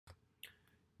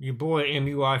Your boy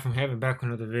MUI from Heaven back with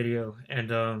another video,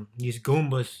 and these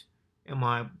Goombas in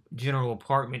my general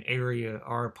apartment area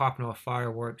are popping off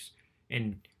fireworks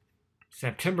in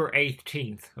September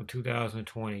 18th of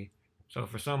 2020. So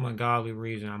for some ungodly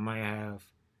reason, I might have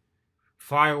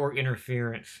firework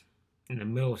interference in the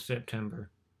middle of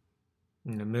September,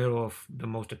 in the middle of the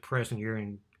most depressing year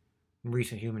in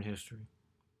recent human history.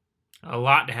 A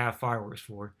lot to have fireworks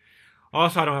for.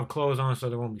 Also, I don't have clothes on, so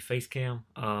there won't be face cam.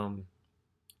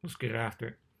 Let's get after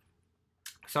it.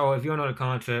 So if you don't know the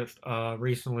context,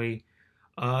 recently,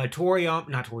 not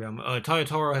Toriyama,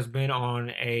 Toyotaro has been on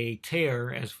a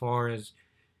tear as far as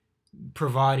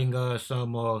providing us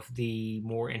some of the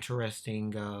more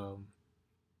interesting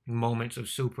moments of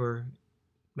Super,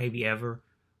 maybe ever.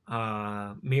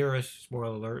 Miras, spoiler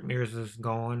alert, Miras is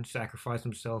gone, sacrificed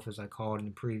himself, as I called in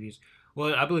the previous.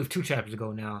 Well, I believe 2 chapters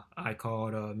ago now, I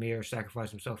called Miras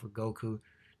sacrificed himself for Goku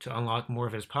to unlock more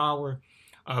of his power.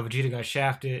 Vegeta got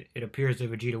shafted. It appears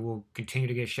that Vegeta will continue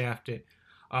to get shafted.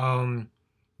 Um,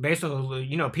 Based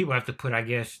on people have to put, I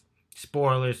guess,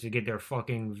 spoilers to get their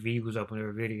fucking views up on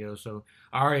their videos. So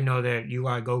I already know that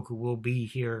UI Goku will be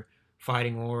here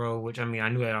fighting Oro, which I mean I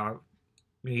knew that.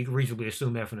 You can reasonably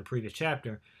assume that from the previous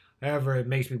chapter. However, it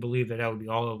makes me believe that would be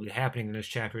all that will be happening in this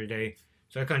chapter today.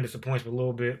 So that kind of disappoints me a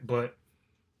little bit. But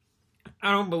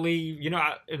I don't believe, in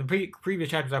the previous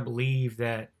chapters, I believe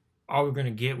that all we're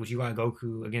gonna get was UI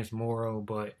Goku against Moro.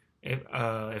 But if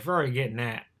we're already getting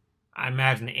that, I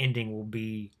imagine the ending will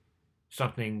be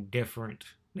something different.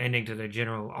 The ending to the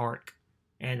general arc,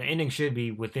 and the ending should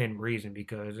be within reason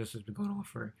because this has been going on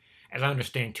for, as I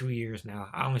understand, 2 years now.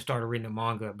 I only started reading the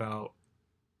manga about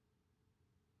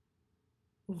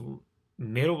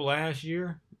middle last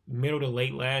year, middle to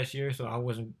late last year, so I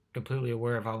wasn't completely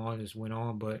aware of how long this went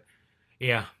on. But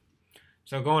yeah,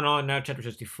 so going on now, chapter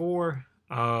 64.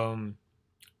 Kind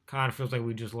of feels like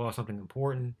we just lost something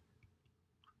important.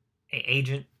 A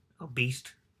agent, a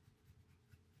beast.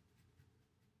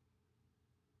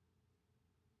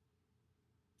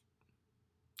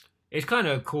 It's kind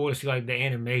of cool to see like the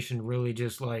animation really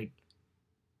just like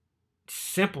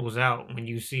simples out when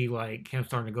you see like him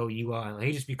starting to go UI. Like,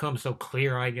 he just becomes so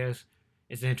clear. I guess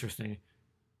it's interesting.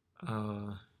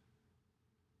 Uh,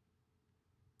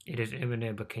 it is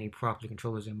imminent, but can he properly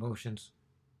control his emotions?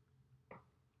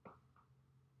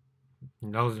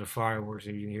 And those are the fireworks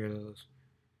if you can hear those.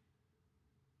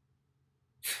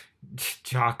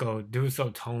 Jocko, dude's so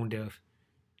tone deaf.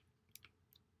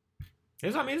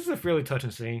 This is a fairly touching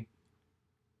scene.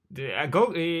 I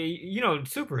go,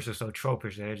 Super is just so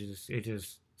tropish that it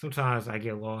just sometimes I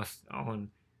get lost on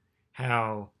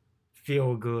how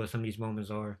feel good some of these moments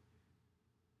are.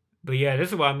 But yeah, this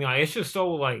is what I mean. Like, it's just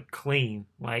so like clean.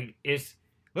 Like it's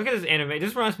look at this anime.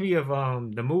 This reminds me of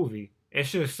the movie.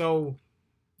 It's just so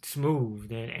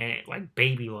smooth and like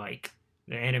baby like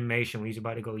the animation when he's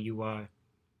about to go UI.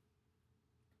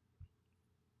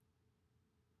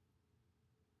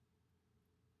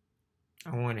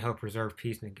 I want to help preserve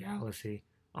peace in the galaxy.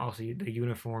 Also, the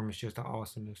uniform is just the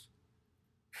awesomeness.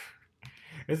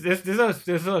 This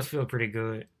does feel pretty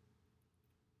good.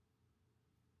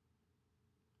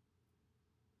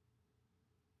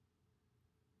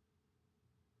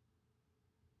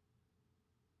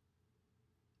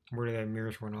 Where did that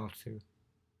mirrors run off to?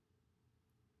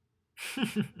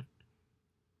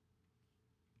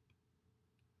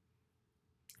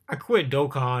 I quit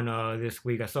Dokkan this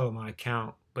week. I sold my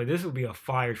account, but this will be a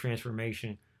fire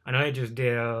transformation. I know they just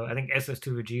did. I think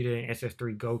SS2 Vegeta and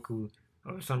SS3 Goku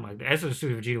or something like that.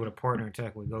 SS2 Vegeta with a partner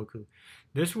attack with Goku.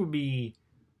 This will be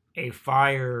a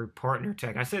fire partner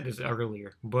attack. I said this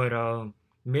earlier, but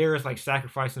Mirror's like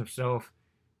sacrificing himself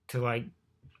to like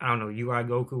I don't know UI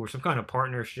Goku or some kind of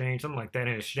partner exchange, something like that.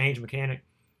 An exchange mechanic.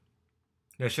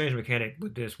 The exchange mechanic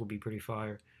with this will be pretty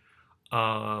fire.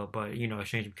 But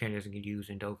exchange mechanic doesn't get used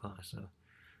in Dokkan, so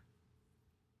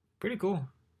pretty cool.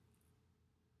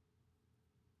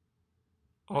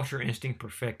 Ultra Instinct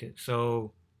perfected.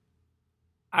 So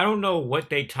I don't know what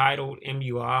they titled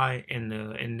MUI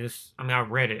in this. I mean, I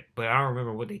read it, but I don't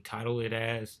remember what they titled it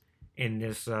as in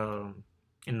this in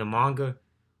the manga.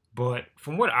 But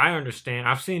from what I understand,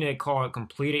 I've seen it called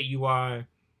completed UI,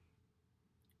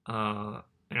 and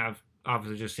I've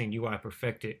obviously just seen UI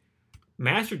perfected.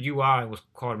 Mastered UI was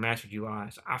called Mastered UI.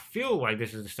 So I feel like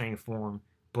this is the same form,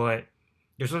 but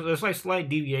there's like slight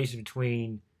deviation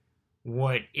between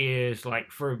what is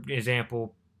like, for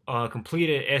example,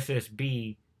 completed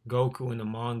SSB Goku in the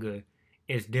manga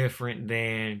is different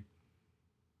than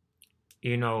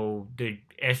the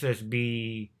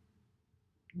SSB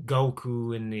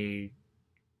Goku in the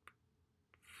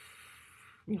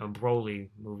Broly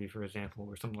movie, for example,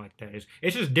 or something like that.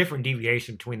 It's just different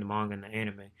deviation between the manga and the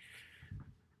anime.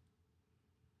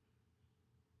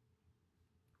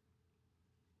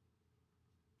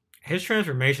 His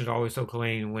transformation is always so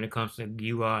clean when it comes to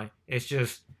UI. It's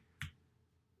just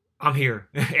I'm here.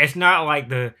 It's not like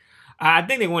the. I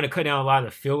think they want to cut down a lot of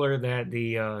the filler that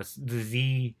the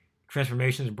Z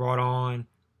transformations brought on.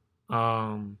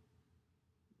 Um,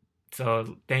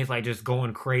 so things like just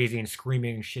going crazy and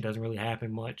screaming and shit doesn't really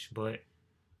happen much. But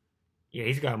yeah,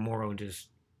 he's got Moro just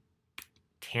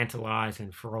tantalized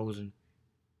and frozen.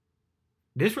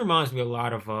 This reminds me a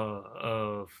lot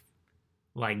of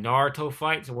like Naruto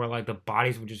fights where like the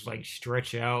bodies would just like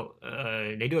stretch out.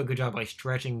 They do a good job like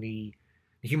stretching the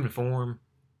human form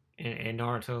in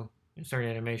Naruto in certain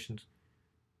animations.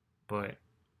 But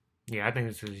yeah, I think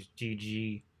this is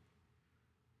GG.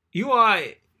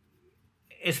 UI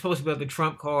is supposed to be like the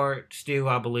trump card still,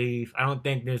 I believe. I don't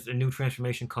think there's a new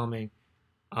transformation coming.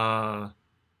 Uh,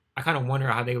 I kind of wonder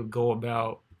how they would go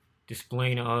about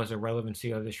displaying to us the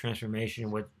relevancy of this transformation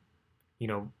with,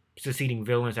 succeeding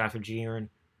villains after Jiren.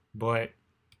 But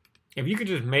if you could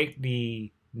just make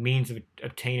the means of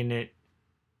obtaining it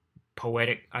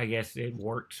poetic, I guess it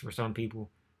works for some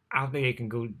people. I don't think they can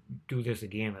go do this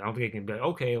again. I don't think they can be like,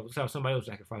 okay, let's have somebody else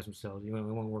sacrifice themselves. We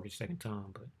won't work a second time.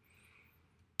 But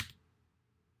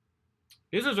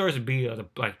this deserves to be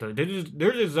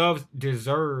there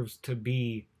deserves to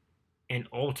be an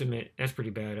ultimate. That's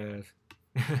pretty badass.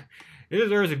 It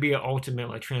deserves to be an ultimate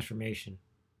like transformation.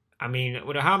 I mean,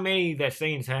 with how many that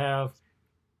Saiyans have,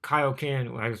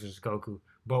 Kaioken, well, I guess it's Goku,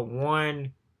 but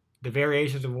one, the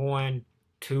variations of one,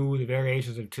 two, the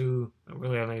variations of two.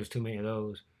 Really, I don't think there's too many of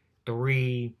those.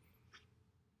 Three,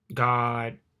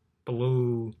 God,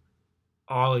 Blue,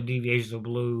 all the deviations of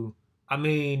Blue. I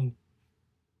mean,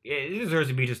 it deserves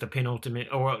to be just a penultimate,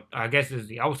 or I guess it's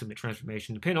the ultimate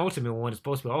transformation. The penultimate one is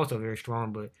supposed to be also very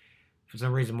strong, but for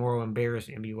some reason, more embarrassed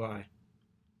MUI.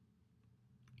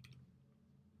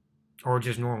 Or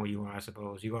just normal UI, I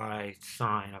suppose. UI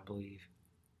sign, I believe.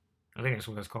 I think that's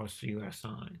what it's called, UI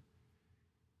sign.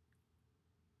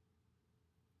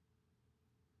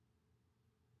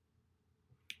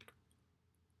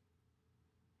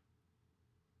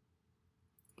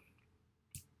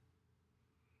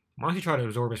 Why don't you try to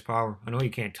absorb his power? I know you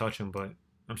can't touch him, but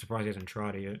I'm surprised he hasn't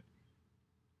tried it yet.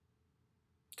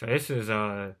 So this is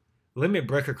Limit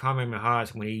Breaker Kamehameha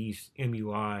when he's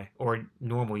MUI or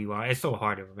normal UI. It's so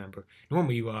hard to remember.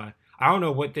 Normal UI. I don't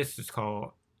know what this is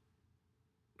called.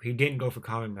 He didn't go for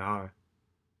Kamehameha,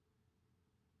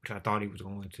 which I thought he was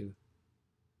going to.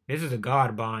 This is a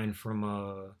God bind from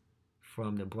the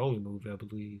Broly movie, I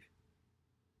believe.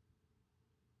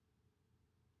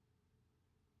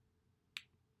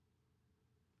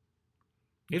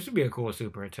 This would be a cool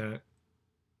super attack.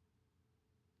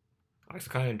 It's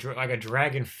kind of like a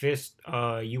Dragon Fist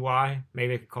UI.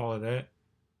 Maybe I could call it that.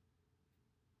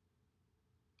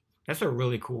 That's a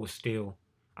really cool steal.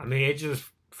 I mean, it just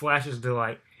flashes to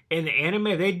like in the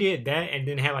anime they did that and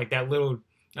then had like that little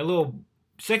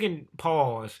second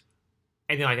pause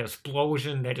and then like an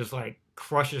explosion that just like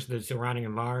crushes the surrounding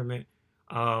environment.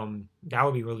 That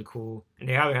would be really cool. And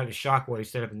they have the shockwave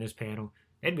set up in this panel.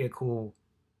 That'd be a cool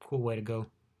way to go.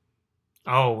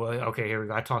 Oh, okay. Here we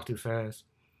go. I talked too fast.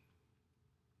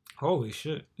 Holy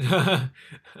shit! It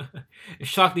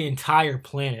shocked the entire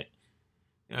planet.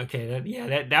 Okay,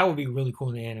 that would be really cool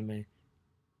in the anime.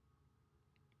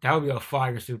 That would be a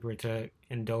fire super attack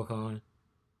in Dokkan.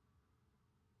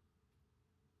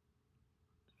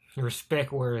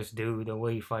 Respect where it's due. The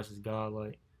way he fights his god,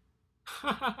 like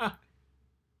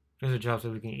there's a job so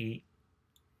we can eat.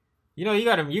 You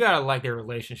gotta like their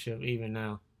relationship even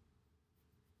now.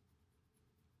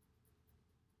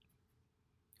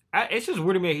 It's just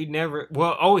weird to me. He never.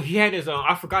 Well, oh, he had his.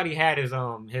 I forgot he had his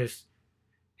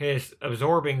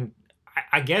absorbing.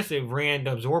 I guess it ran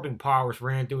the absorbing powers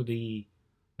ran through the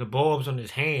bulbs on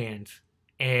his hands,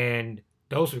 and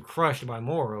those were crushed by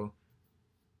Moro.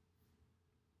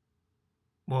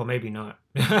 Well, maybe not.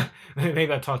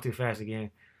 Maybe I talked too fast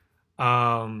again.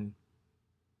 Um,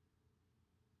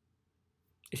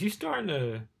 is he starting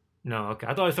to? No, okay. I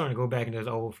thought he was starting to go back into his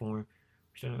old form.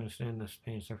 Should understand this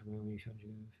pain suffering when you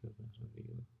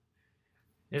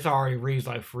This already reads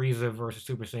like Frieza versus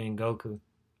Super Saiyan Goku.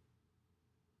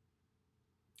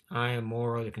 I am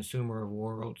Moro, the consumer of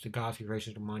worlds, the galaxy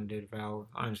races the mind to devour.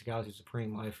 I am the galaxy's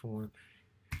supreme life form.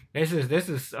 This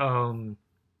is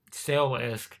Cell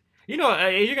esque.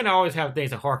 You're gonna always have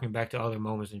things that harken back to other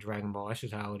moments in Dragon Ball. That's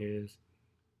just how it is.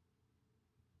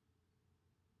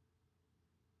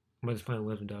 But this planet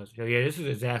lives and does. So yeah, this is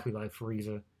exactly like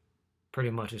Frieza,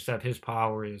 pretty much, except his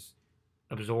power is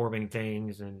absorbing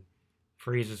things, and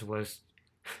Frieza's was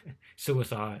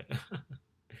suicide.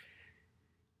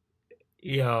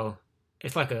 Yo,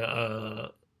 it's like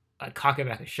a cocking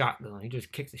back a shotgun. He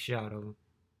just kicks the shit out of him.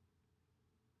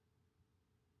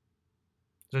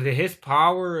 So did his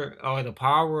power or the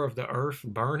power of the earth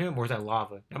burn him, or is that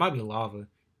lava? That might be lava.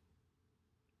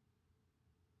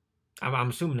 I'm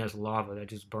assuming that's lava that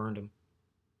just burned him.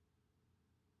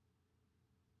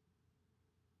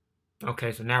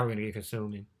 Okay, so now we're gonna get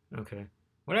consuming. Okay,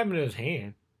 what happened to his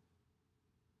hand?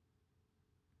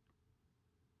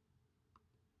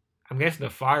 I'm guessing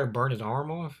the fire burned his arm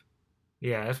off.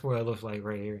 Yeah, that's what it looks like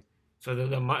right here. So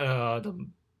the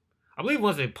I believe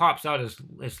once it pops out,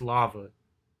 it's lava.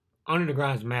 Under the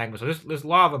ground is magma. So this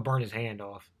lava burned his hand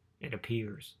off. It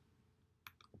appears.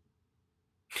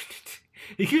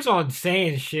 He keeps on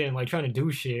saying shit and like trying to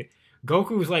do shit.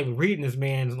 Goku's like reading this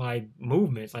man's like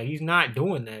movements. Like he's not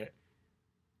doing that.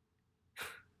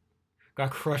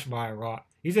 Got crushed by a rock.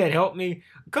 He said, "Help me."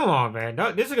 Come on, man.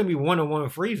 No, this is gonna be one on one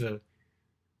with Frieza.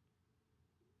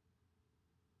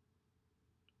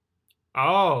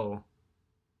 Oh,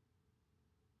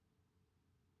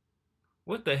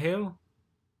 what the hell?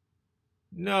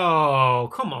 No,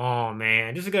 come on,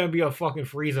 man. This is gonna be a fucking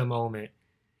Frieza moment.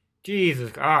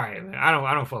 Jesus. All right, man.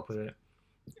 I don't fuck with it.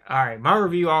 All right, my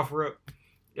review offer up.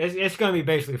 It's gonna be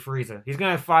basically Frieza. He's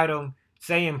gonna fight him,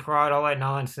 Saiyan pride, all that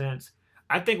nonsense.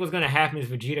 I think what's gonna happen is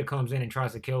Vegeta comes in and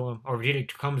tries to kill him, or Vegeta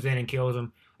comes in and kills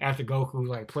him after Goku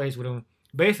like plays with him.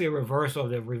 Basically, a reversal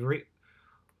of the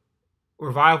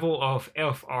revival of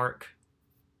F arc.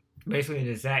 Basically, an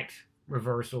exact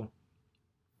reversal.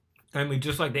 I mean,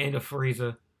 just like the end of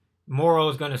Frieza, Moro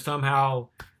is gonna somehow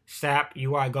sap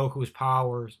UI Goku's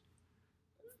powers.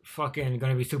 Fucking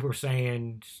gonna be Super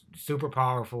Saiyan, super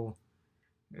powerful.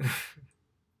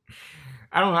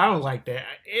 I don't like that.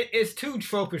 It's too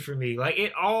tropish for me. Like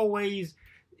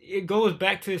it goes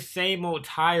back to the same old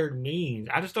tired memes.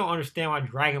 I just don't understand why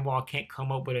Dragon Ball can't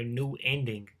come up with a new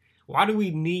ending. Why do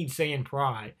we need Saiyan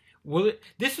Pride?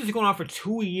 This is going on for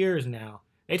 2 years now.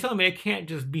 They tell me it can't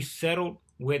just be settled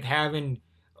with having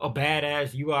a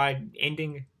badass UI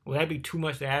ending. Would that be too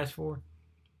much to ask for?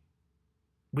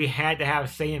 We had to have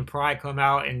Saiyan Pride come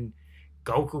out and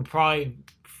Goku probably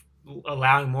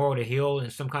allowing Moro to heal in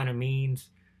some kind of means.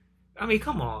 I mean,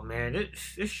 come on, man.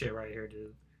 This shit right here,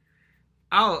 dude.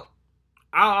 I'll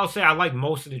I'll say I like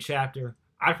most of the chapter.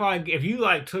 I probably if you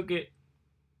like took it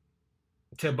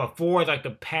to before like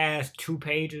the past 2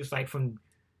 pages, like from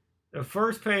the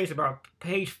first page about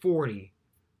page 40,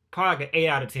 probably like an 8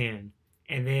 out of 10,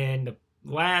 and then the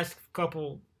last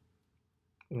couple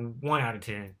 1 out of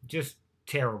 10. Just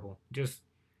terrible. Just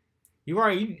you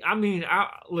already. I mean,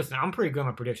 listen. I'm pretty good on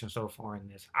my prediction so far in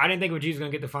this. I didn't think Vegeta's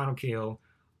gonna get the final kill.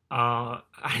 I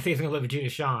think it's gonna let Vegeta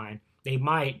shine. They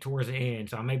might towards the end,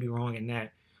 so I may be wrong in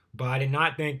that. But I did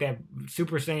not think that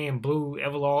Super Saiyan Blue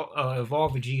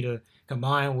evolved Vegeta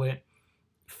combined with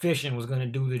Fission was gonna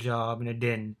do the job, and it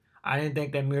didn't. I didn't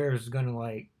think that Mirror was gonna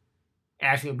like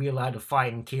actually be allowed to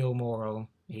fight and kill Moro.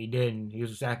 He didn't. He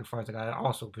was a sacrifice, like I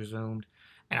also presumed.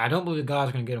 And I don't believe the gods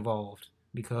are gonna get involved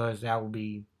because that would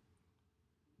be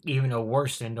even a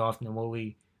worse send off than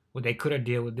what they could have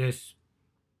did with this.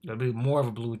 It'll be more of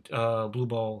a blue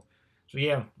ball. So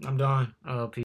yeah, I'm done. Peace.